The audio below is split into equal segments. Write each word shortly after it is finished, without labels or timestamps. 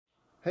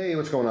Hey,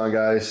 what's going on,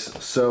 guys?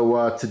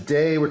 So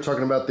today we're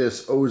talking about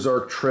this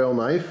Ozark Trail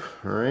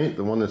knife, all right?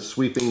 The one that's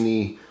sweeping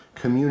the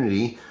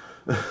community,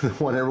 the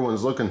one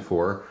everyone's looking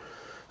for.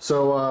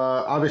 So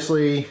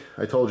obviously,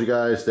 I told you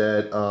guys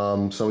that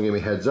someone gave me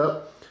a heads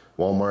up.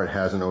 Walmart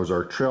has an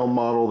Ozark Trail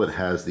model that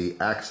has the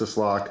axis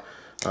lock,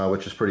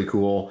 which is pretty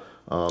cool.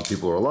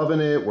 People are loving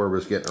it. Word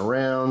was getting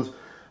around.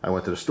 I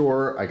went to the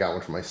store. I got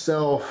one for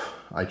myself.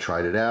 I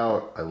tried it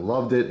out. I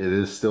loved it. It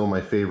is still my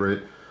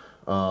favorite.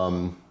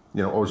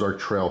 Ozark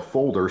Trail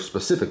folder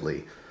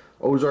specifically.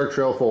 Ozark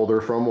Trail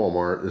folder from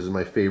Walmart. This is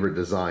my favorite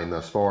design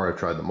thus far. I've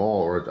tried them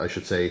all, or I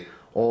should say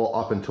all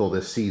up until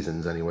this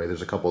season's anyway.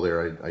 There's a couple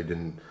there I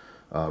didn't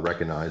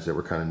recognize that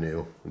were kind of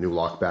new. New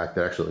lock back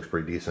that actually looks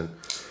pretty decent.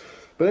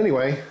 But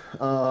anyway,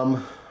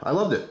 I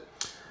loved it.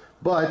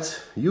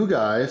 But you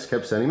guys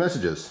kept sending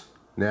messages.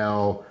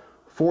 Now,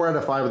 4 out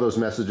of 5 of those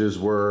messages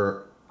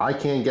were, I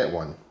can't get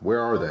one.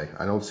 Where are they?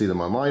 I don't see them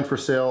online for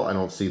sale. I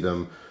don't see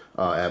them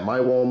at my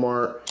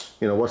Walmart.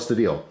 What's the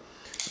deal?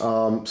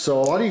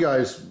 So a lot of you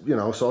guys,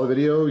 saw the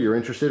video, you're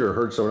interested, or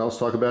heard someone else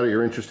talk about it,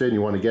 you're interested, and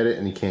you want to get it,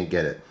 and you can't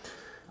get it.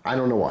 I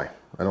don't know why.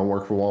 I don't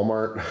work for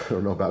Walmart. I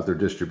don't know about their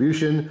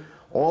distribution.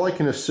 All I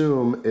can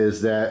assume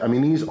is that,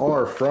 these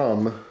are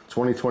from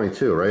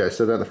 2022, right? I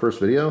said that in the first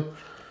video.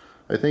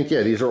 I think,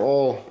 yeah, these are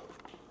all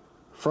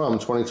from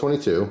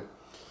 2022.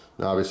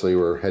 Now, obviously,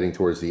 we're heading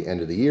towards the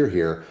end of the year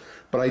here,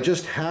 but I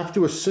just have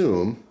to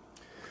assume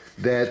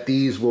that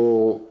these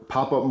will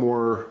pop up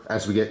more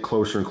as we get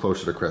closer and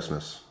closer to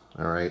Christmas.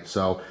 All right,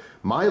 so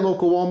my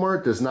local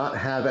Walmart does not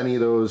have any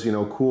of those,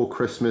 cool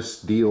Christmas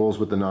deals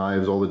with the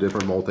knives, all the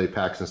different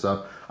multi-packs and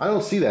stuff. I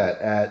don't see that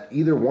at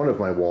either one of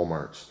my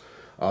Walmarts,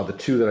 the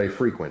 2 that I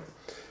frequent.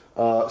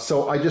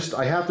 So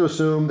I have to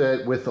assume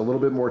that with a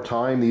little bit more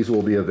time, these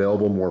will be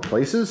available more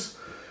places.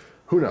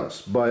 Who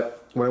knows?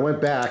 But when I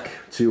went back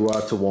to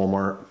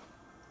Walmart,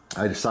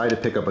 I decided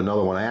to pick up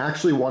another one. I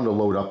actually wanted to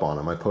load up on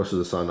them. I posted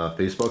this on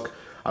Facebook.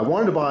 I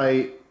wanted to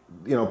buy,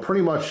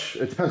 pretty much,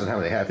 it depends on how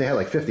many they had. If they had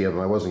like 50 of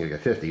them, I wasn't gonna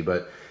get 50,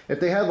 but if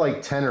they had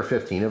like 10 or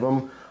 15 of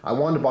them, I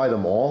wanted to buy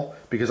them all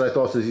because I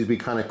thought these would be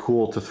kind of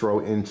cool to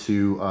throw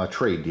into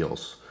trade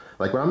deals.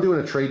 Like when I'm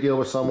doing a trade deal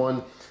with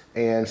someone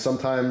and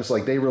sometimes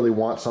like they really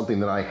want something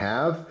that I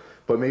have,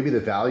 but maybe the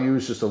value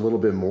is just a little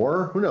bit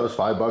more, who knows,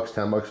 $5,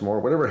 $10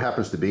 more, whatever it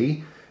happens to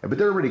be, but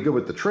they're really good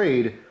with the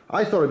trade.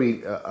 I thought it'd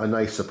be a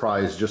nice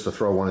surprise just to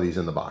throw one of these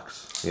in the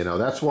box.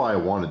 That's why I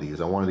wanted these.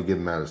 I wanted to give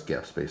them out as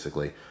gifts,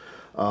 basically.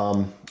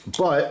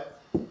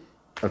 But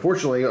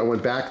unfortunately, I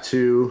went back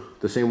to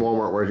the same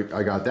Walmart where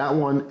I got that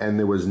one, and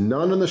there was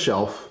none on the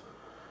shelf.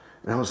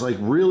 And I was like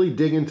really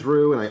digging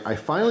through, and I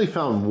finally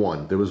found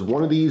one. There was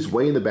one of these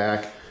way in the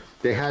back.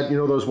 They had,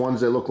 those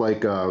ones that look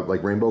like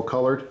rainbow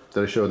colored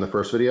that I showed in the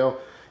first video.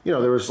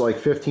 There was like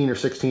 15 or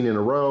 16 in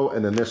a row,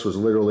 and then this was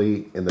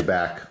literally in the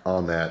back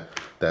on that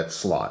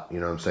slot, you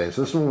know what I'm saying?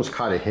 So this one was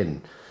kind of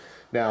hidden.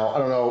 Now, I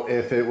don't know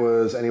if it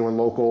was anyone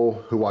local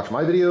who watched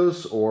my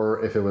videos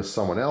or if it was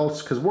someone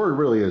else, because word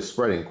really is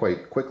spreading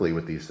quite quickly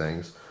with these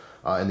things,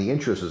 and the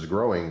interest is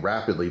growing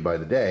rapidly by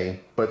the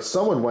day, but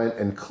someone went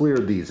and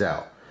cleared these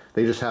out.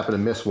 They just happened to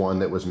miss one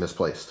that was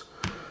misplaced.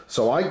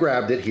 So I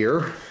grabbed it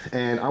here,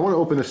 and I want to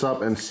open this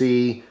up and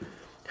see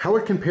how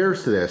it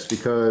compares to this,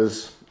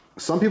 because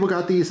some people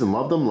got these and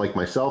loved them, like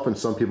myself, and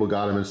some people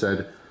got them and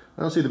said,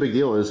 I don't see the big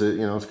deal. Is it,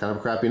 it's kind of a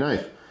crappy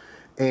knife.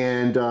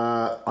 And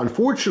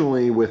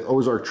unfortunately, with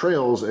Ozark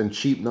Trails and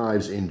cheap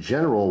knives in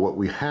general, what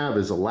we have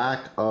is a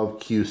lack of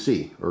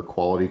QC, or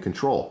quality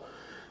control.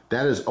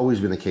 That has always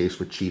been the case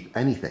with cheap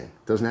anything.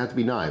 It doesn't have to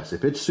be knives.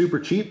 If it's super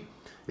cheap,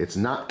 it's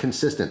not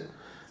consistent.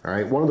 All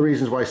right. One of the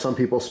reasons why some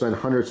people spend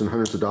hundreds and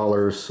hundreds of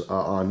dollars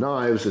on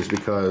knives is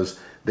because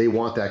they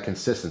want that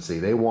consistency.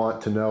 They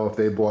want to know if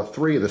they bought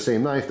 3 of the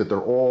same knife that they're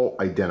all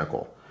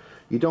identical.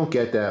 You don't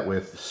get that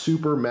with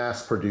super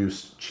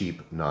mass-produced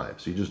cheap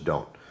knives. You just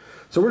don't.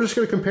 So we're just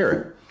going to compare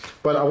it.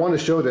 But I want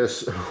to show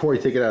this before we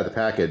take it out of the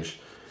package.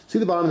 See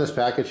the bottom of this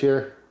package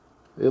here?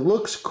 It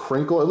looks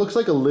crinkled. It looks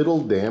like a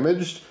little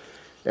damaged.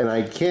 And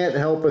I can't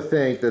help but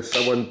think that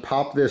someone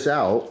popped this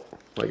out,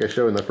 like I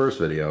showed in the first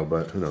video,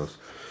 but who knows.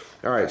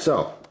 All right,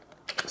 so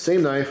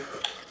same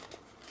knife.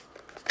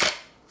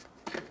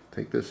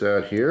 Take this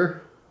out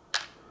here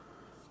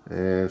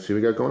and see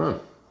what we got going on.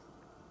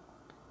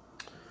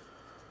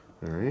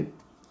 All right,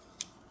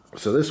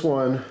 so this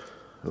one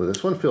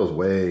feels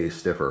way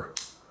stiffer,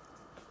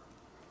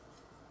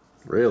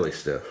 really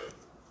stiff,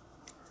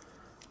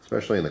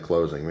 especially in the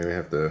closing. Maybe I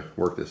have to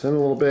work this in a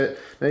little bit.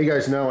 Now you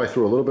guys know I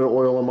threw a little bit of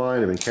oil on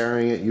mine. I've been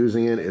carrying it,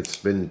 using it. It's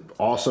been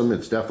awesome.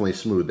 It's definitely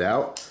smoothed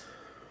out.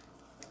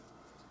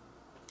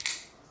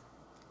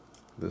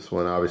 This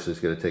one obviously is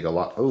going to take a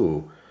lot.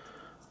 Oh,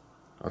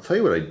 I'll tell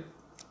you what I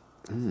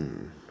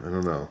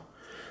don't know.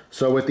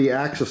 So with the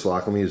axis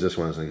lock, let me use this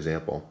one as an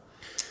example.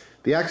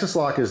 The axis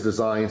lock is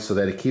designed so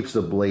that it keeps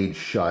the blade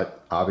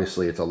shut.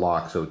 Obviously it's a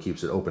lock, so it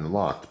keeps it open and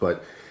locked.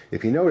 But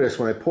if you notice,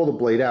 when I pull the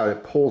blade out,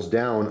 it pulls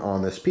down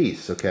on this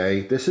piece,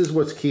 okay? This is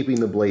what's keeping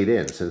the blade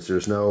in, since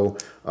there's no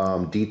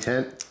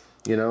detent,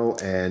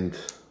 and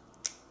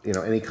you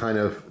know, any kind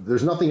of,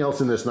 there's nothing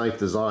else in this knife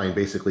design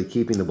basically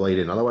keeping the blade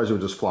in, otherwise it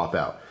would just flop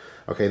out.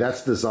 Okay,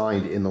 that's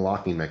designed in the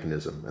locking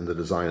mechanism and the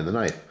design of the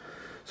knife.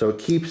 So it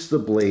keeps the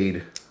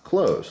blade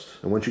closed.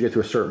 And once you get to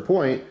a certain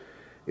point,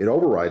 it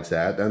overrides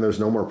that, then there's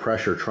no more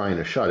pressure trying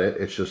to shut it.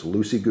 It's just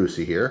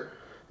loosey-goosey here.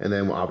 And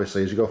then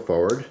obviously as you go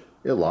forward,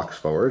 it locks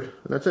forward,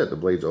 and that's it. The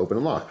blade's open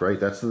and locked, right?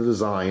 That's the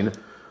design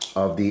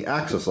of the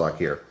axis lock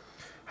here.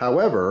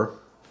 However,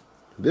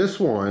 this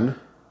one,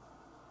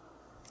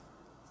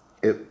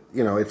 you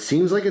know, it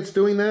seems like it's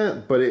doing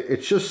that, but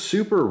it's just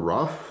super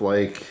rough.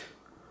 Like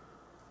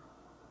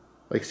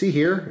see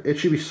here, it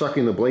should be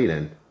sucking the blade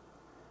in,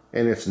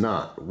 and it's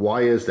not.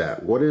 Why is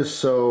that? What is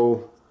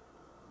so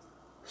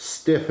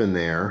stiff in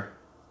there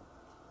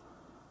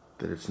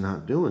that it's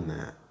not doing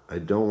that? I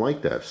don't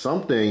like that.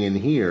 Something in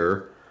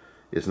here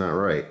is not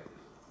right.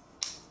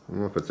 I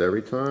don't know if it's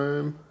every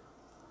time.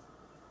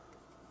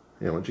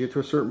 Yeah, once you get to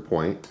a certain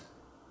point,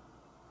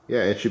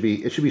 yeah, it should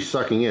be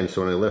sucking in.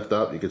 So when I lift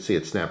up, you can see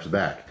it snaps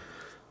back.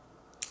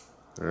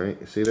 All right,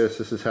 you see this?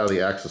 This is how the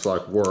axis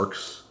lock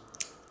works,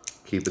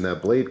 keeping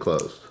that blade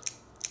closed.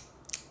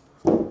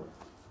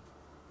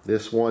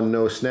 This one,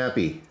 no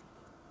snappy.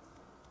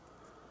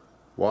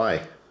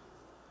 Why?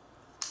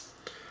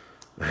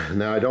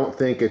 Now I don't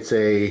think it's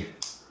a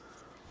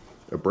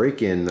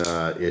break-in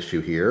issue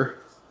here.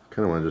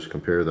 Kind of want to just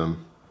compare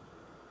them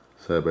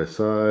side by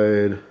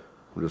side.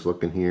 I'm just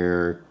looking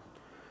here.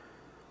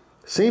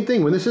 Same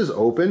thing, when this is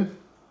open,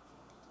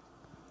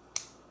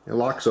 it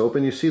locks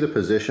open. You see the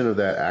position of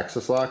that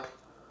axis lock?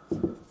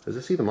 Is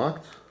this even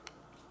locked?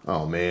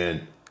 Oh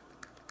man.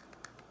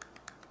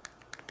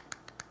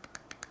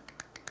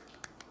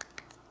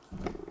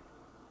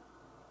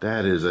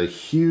 That is a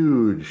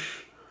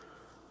huge,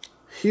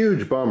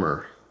 huge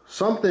bummer.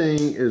 Something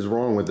is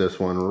wrong with this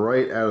one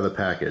right out of the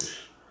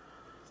package.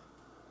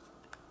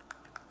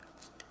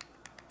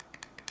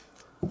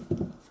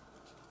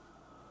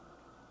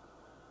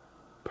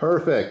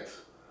 Perfect.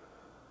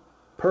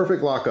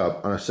 Perfect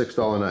lockup on a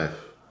 $6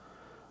 knife.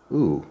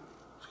 Ooh,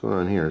 what's going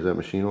on here? Is that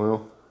machine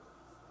oil?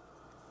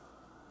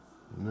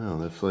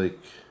 No, that's like,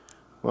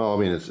 well, I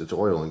mean, it's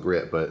oil and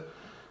grit, but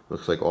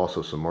looks like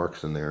also some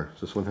marks in there.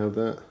 Does this one have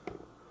that?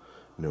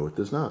 No, it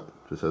does not.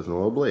 It just has an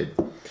oil blade.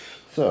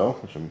 So,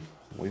 which I'm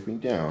wiping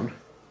down.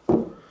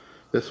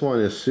 This one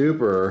is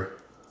super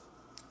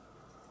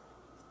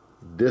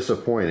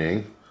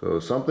disappointing. So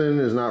something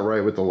is not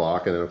right with the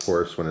lock, and then of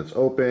course when it's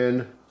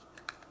open,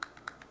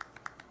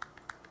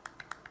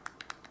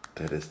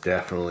 that is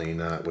definitely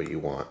not what you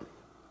want.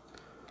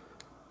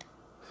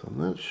 So I'm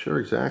not sure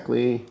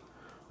exactly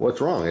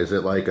what's wrong. Is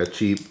it like a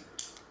cheap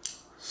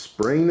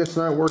spring that's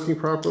not working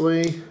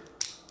properly?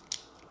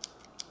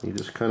 You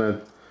just kind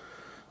of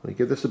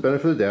give this the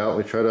benefit of the doubt.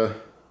 We try to,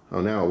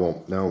 oh, now it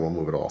won't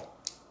move at all.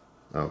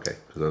 Okay,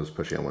 because I was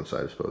pushing on one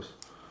side, I suppose.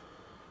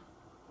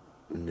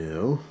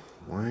 No,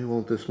 why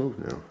won't this move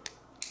now?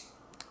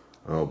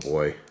 Oh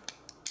boy.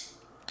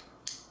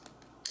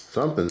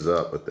 Something's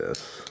up with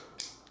this.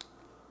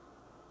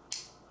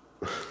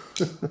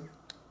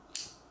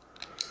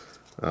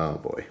 Oh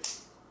boy.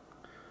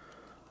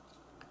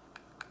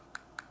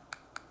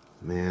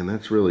 Man,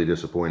 that's really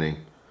disappointing.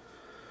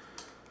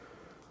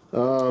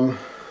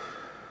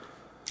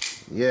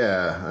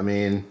 Yeah, I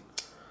mean,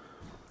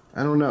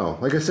 I don't know.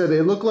 Like I said,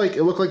 it looked like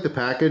the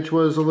package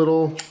was a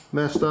little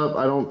messed up.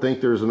 I don't think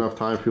there's enough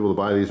time for people to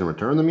buy these and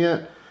return them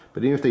yet.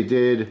 But even if they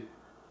did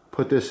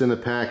put this in the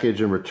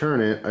package and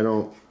return it, I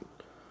don't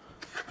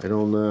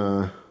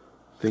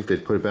think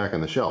they'd put it back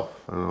on the shelf.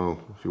 I don't know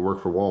if you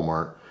work for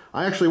Walmart.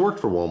 I actually worked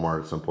for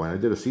Walmart at some point. I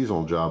did a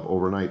seasonal job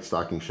overnight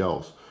stocking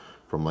shelves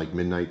from like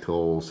midnight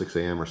till 6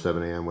 a.m. or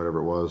 7 a.m., whatever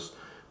it was.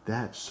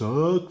 That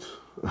sucked.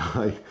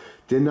 I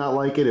did not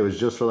like it. It was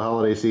just for the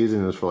holiday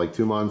season. It was for like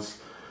 2 months.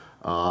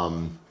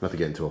 Not to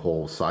get into a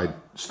whole side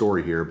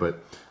story here,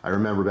 but I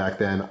remember back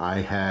then I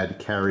had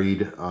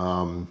carried,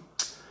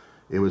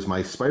 it was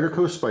my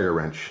Spyderco spider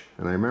wrench.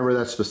 And I remember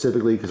that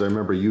specifically because I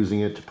remember using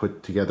it to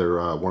put together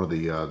one of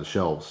the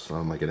shelves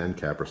on like an end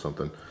cap or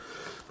something.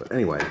 But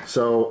anyway,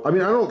 so, I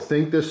mean, I don't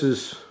think this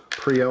is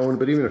pre-owned,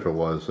 but even if it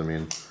was, I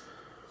mean,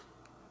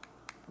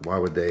 why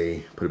would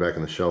they put it back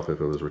on the shelf if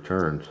it was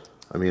returned?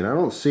 I mean, I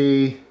don't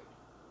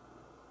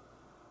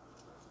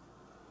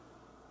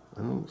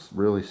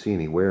really see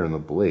any wear in the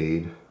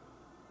blade,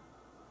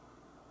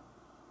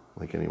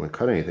 like anyone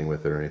cut anything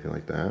with it or anything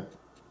like that.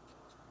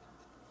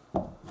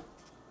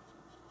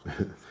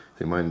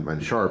 See,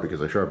 mine's sharp because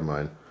I sharpened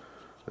mine.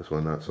 This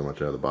one not so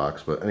much out of the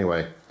box, but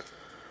anyway.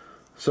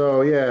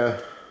 So yeah,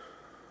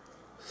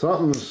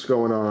 something's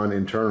going on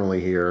internally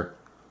here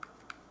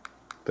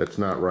that's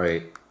not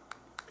right.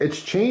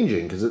 It's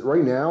changing because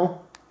right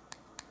now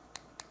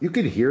you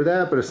could hear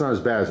that, but it's not as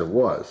bad as it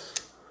was.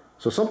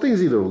 So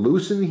something's either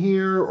loose in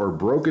here or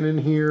broken in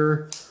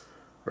here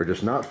or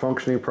just not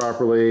functioning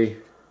properly.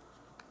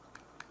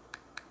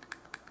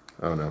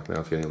 Oh no, now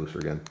it's getting looser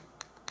again.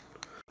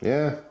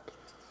 Yeah,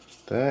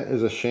 that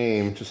is a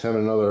shame. Just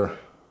having another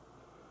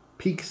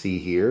peek-see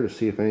here to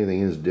see if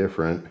anything is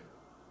different.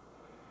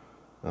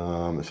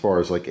 As far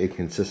as like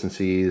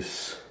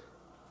inconsistencies,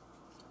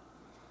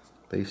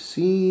 they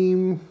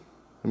seem,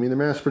 I mean, they're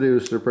mass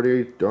produced, they're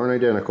pretty darn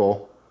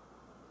identical.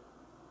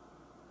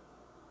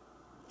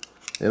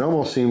 It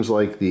almost seems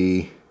like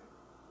the,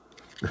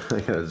 I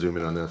gotta zoom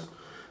in on this.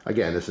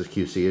 Again, this is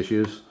QC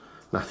issues.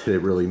 Not that it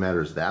really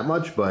matters that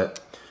much, but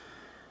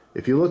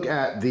if you look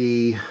at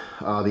the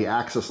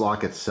axis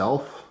lock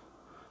itself,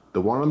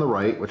 the one on the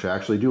right, which I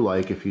actually do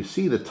like, if you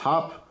see the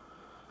top,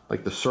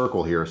 like the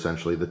circle here,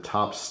 essentially, the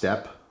top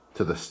step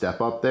to the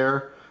step up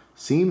there,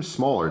 seems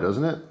smaller,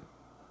 doesn't it?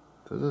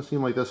 Doesn't it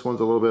seem like this one's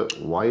a little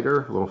bit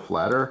wider, a little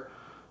flatter?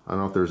 I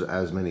don't know if there's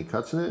as many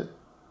cuts in it.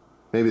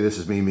 Maybe this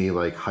is me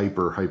like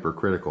hyper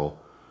critical.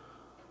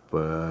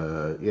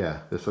 But yeah,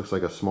 this looks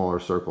like a smaller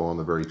circle on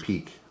the very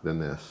peak than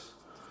this.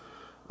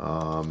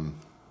 Yeah,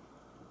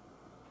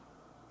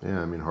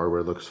 I mean,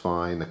 hardware looks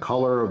fine. The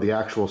color of the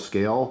actual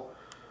scale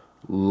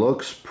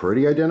looks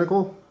pretty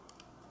identical.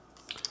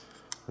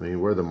 I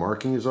mean, where the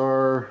markings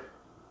are,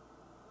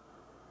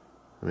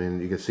 I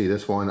mean, you can see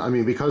this one. I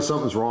mean, because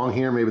something's wrong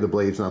here, maybe the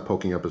blade's not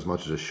poking up as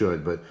much as it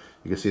should, but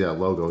you can see that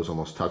logo is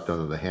almost tucked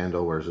under the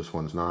handle, whereas this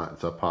one's not.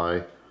 It's up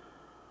high.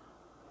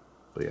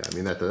 But yeah, I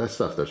mean, that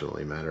stuff doesn't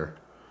really matter.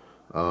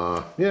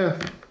 Yeah,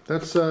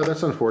 that's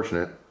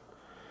unfortunate.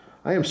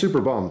 I am super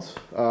bummed.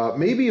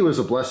 Maybe it was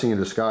a blessing in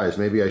disguise.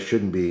 Maybe I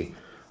shouldn't be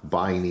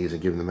buying these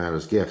and giving them out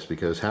as gifts,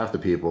 because half the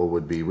people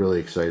would be really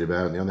excited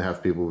about it and the other half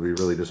of people would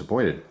be really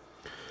disappointed.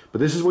 But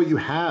this is what you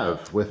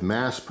have with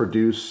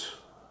mass-produced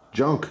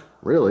junk,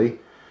 really. I'm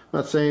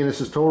not saying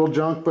this is total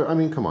junk, but I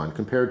mean, come on,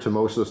 compared to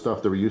most of the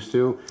stuff that we're used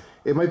to,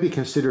 it might be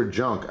considered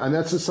junk. And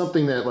that's just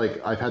something that,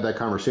 like, I've had that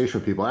conversation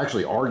with people. I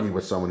actually argue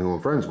with someone who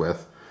I'm friends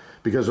with,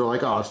 because they're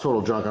like, oh, it's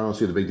total junk, I don't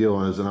see the big deal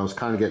in it. And I was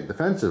kind of getting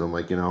defensive. I'm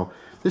like, you know,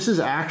 this is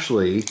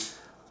actually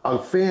a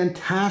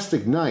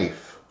fantastic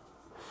knife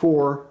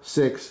for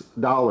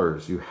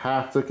 $6. You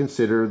have to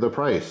consider the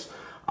price.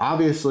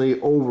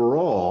 Obviously,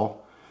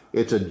 overall,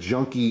 it's a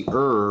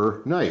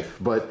junky-er knife,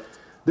 but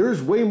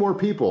there's way more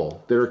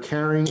people that are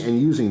carrying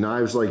and using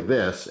knives like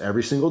this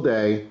every single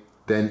day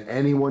than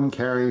anyone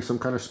carrying some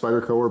kind of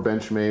Spyderco or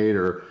Benchmade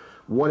or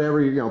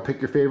whatever, you know, pick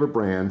your favorite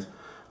brand.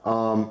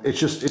 It's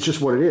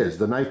just what it is.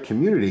 The knife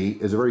community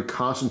is a very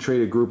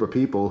concentrated group of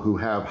people who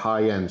have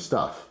high-end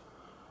stuff.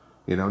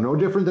 You know, no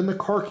different than the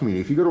car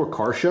community. If you go to a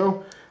car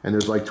show and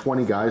there's like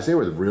 20 guys there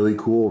with really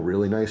cool,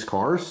 really nice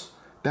cars,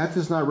 that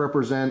does not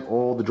represent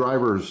all the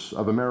drivers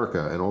of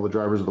America and all the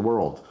drivers of the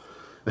world.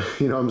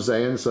 You know what I'm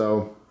saying?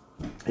 So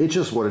it's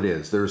just what it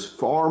is. There's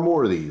far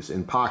more of these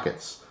in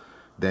pockets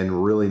than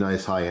really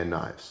nice high-end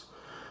knives.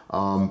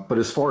 But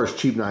as far as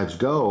cheap knives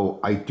go,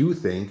 I do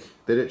think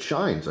that it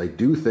shines. I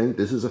do think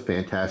this is a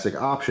fantastic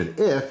option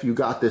if you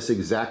got this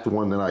exact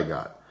one that I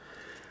got.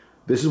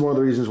 This is one of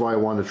the reasons why I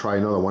wanted to try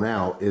another one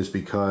out, is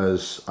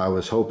because I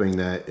was hoping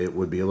that it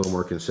would be a little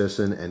more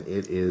consistent, and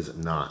it is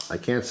not. I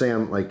can't say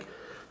I'm like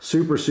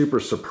super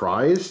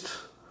surprised,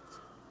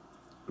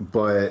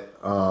 but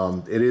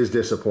it is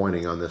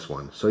disappointing on this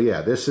one. So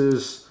yeah, this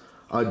is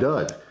a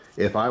dud.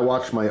 If I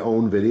watch my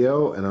own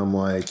video and I'm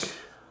like,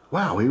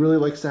 wow, he really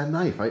likes that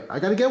knife, I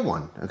gotta get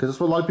one, because that's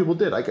what a lot of people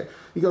did.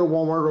 You go to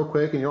Walmart real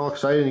quick and you're all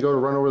excited and you go to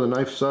run over the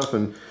knife stuff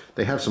and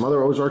they have some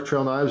other Ozark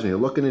Trail knives and you're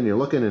looking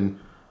and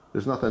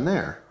there's nothing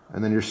there,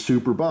 and then you're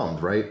super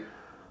bummed, right?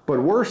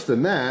 But worse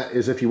than that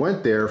is if you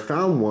went there,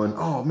 found one,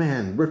 oh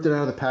man, ripped it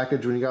out of the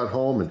package when you got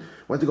home and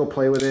went to go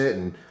play with it,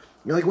 and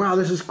you're like, wow,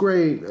 this is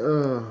great.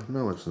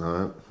 No, it's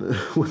not.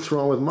 What's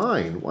wrong with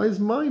mine? Why does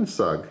mine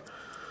suck?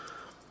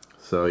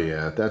 So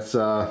yeah, that's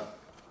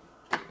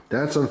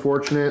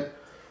unfortunate.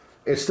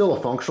 It's still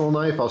a functional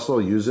knife. I'll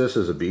still use this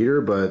as a beater,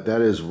 but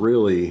that is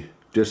really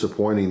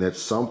disappointing that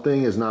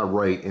something is not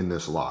right in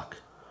this lock.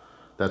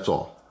 That's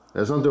all. It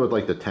has nothing to do with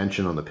like the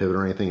tension on the pivot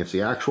or anything. It's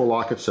the actual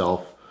lock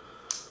itself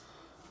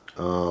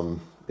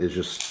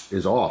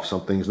is off.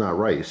 Something's not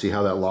right. You see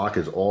how that lock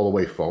is all the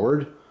way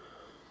forward?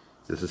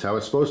 This is how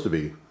it's supposed to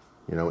be,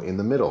 you know, in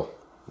the middle.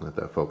 Let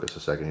that focus a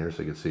second here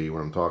so you can see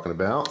what I'm talking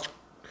about.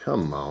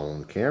 Come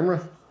on,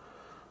 camera.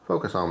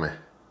 Focus on me.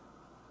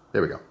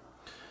 There we go.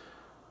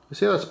 You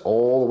see how that's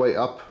all the way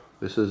up?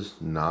 This is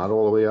not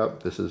all the way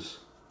up. This is,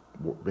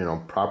 you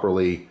know,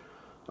 properly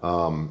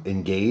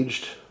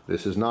engaged.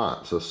 This is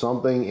not. So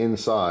something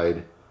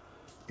inside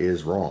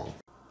is wrong.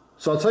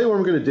 So I'll tell you what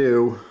I'm going to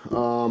do.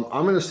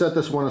 I'm going to set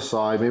this one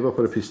aside. Maybe I'll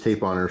put a piece of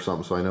tape on it or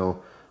something so I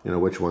know, you know,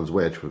 which one's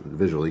which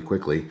visually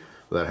quickly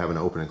without having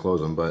to open and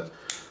close them. But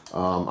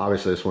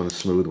obviously this one is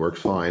smooth,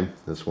 works fine.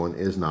 This one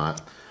is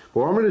not.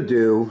 But what I'm going to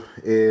do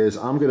is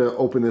I'm going to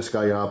open this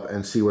guy up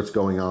and see what's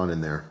going on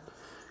in there.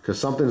 Because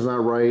something's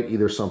not right.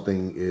 Either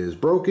something is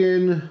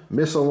broken,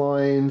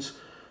 misaligned,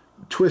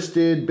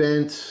 twisted,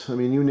 bent, I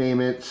mean, you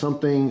name it.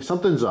 Something's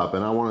up,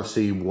 and I want to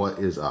see what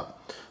is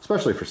up.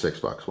 Especially for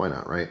 $6. Why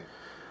not, right?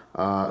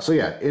 So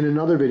yeah, in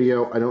another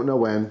video, I don't know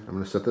when, I'm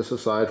going to set this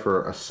aside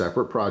for a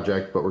separate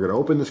project, but we're going to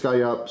open this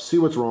guy up, see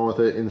what's wrong with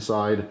it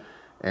inside,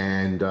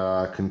 and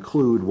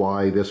conclude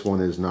why this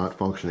one is not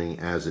functioning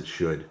as it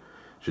should.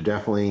 Should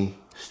definitely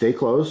stay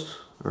closed,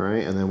 all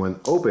right? And then when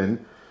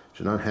open,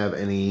 Should not have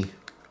any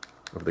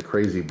of the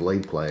crazy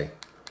blade play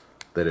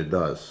that it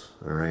does.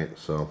 All right,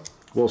 so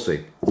we'll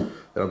see.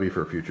 That'll be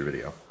for a future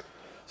video.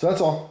 So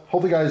that's all.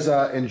 Hope you guys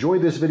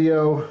enjoyed this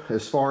video.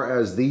 As far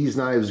as these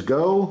knives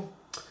go,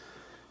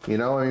 you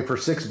know, I mean, for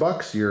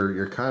 $6,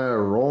 you're kind of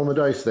rolling the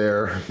dice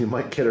there. You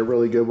might get a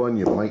really good one,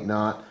 you might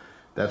not.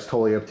 That's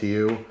totally up to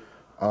you.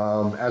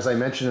 As I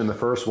mentioned in the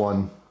first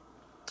one,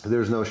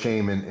 there's no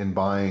shame in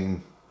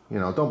buying, you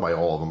know, don't buy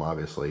all of them,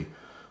 obviously,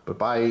 but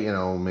buy, you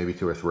know, maybe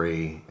 2 or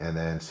 3, and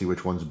then see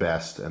which one's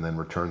best, and then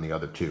return the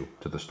other 2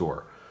 to the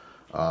store.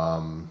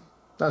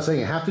 Not saying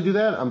you have to do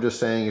that. I'm just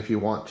saying if you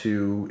want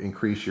to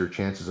increase your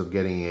chances of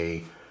getting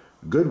a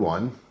good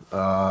one,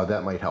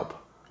 that might help.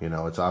 You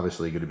know, it's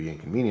obviously going to be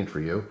inconvenient for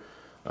you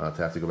to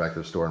have to go back to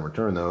the store and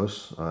return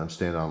those and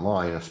stand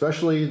online,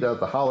 especially that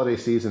the holiday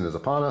season is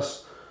upon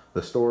us.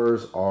 The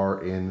stores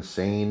are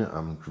insane.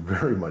 I'm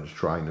very much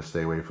trying to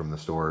stay away from the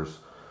stores.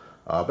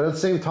 But at the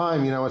same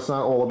time, you know, it's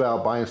not all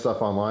about buying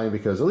stuff online,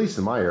 because at least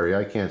in my area,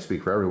 I can't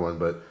speak for everyone,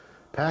 but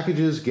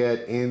packages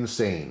get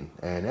insane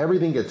and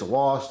everything gets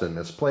lost and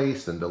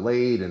misplaced and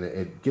delayed, and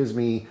it gives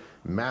me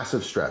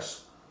massive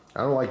stress.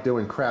 I don't like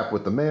doing crap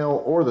with the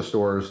mail or the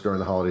stores during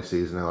the holiday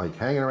season. I like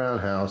hanging around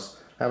the house,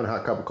 having a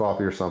hot cup of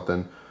coffee or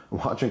something,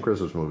 watching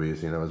Christmas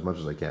movies, you know, as much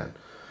as I can.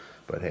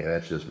 But hey,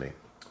 that's just me.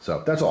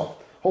 So that's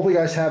all. Hopefully you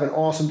guys have an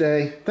awesome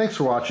day. Thanks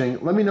for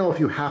watching. Let me know if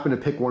you happen to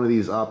pick one of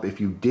these up.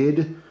 If you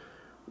did,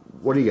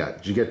 what do you got?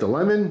 Did you get the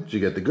lemon? Did you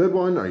get the good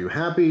one? Are you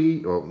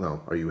happy? Or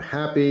no, are you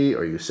happy?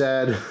 Are you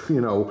sad? You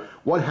know,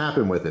 what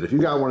happened with it? If you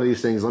got one of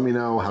these things, let me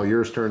know how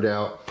yours turned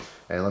out,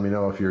 and let me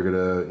know if you're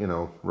gonna, you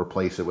know,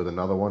 replace it with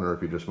another one, or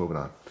if you're just moving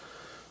on.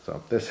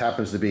 So this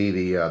happens to be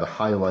the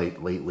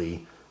highlight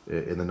lately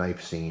in the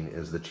knife scene,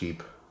 is the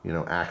cheap, you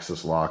know,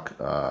 axis lock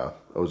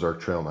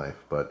Ozark trail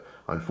knife. But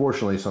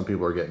unfortunately, some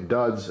people are getting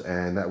duds,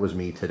 and that was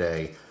me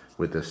today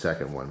with this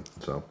second one.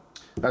 So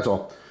that's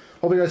all.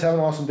 Hope you guys have an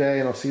awesome day,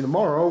 and I'll see you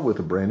tomorrow with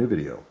a brand new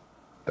video.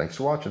 Thanks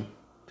for watching.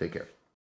 Take care.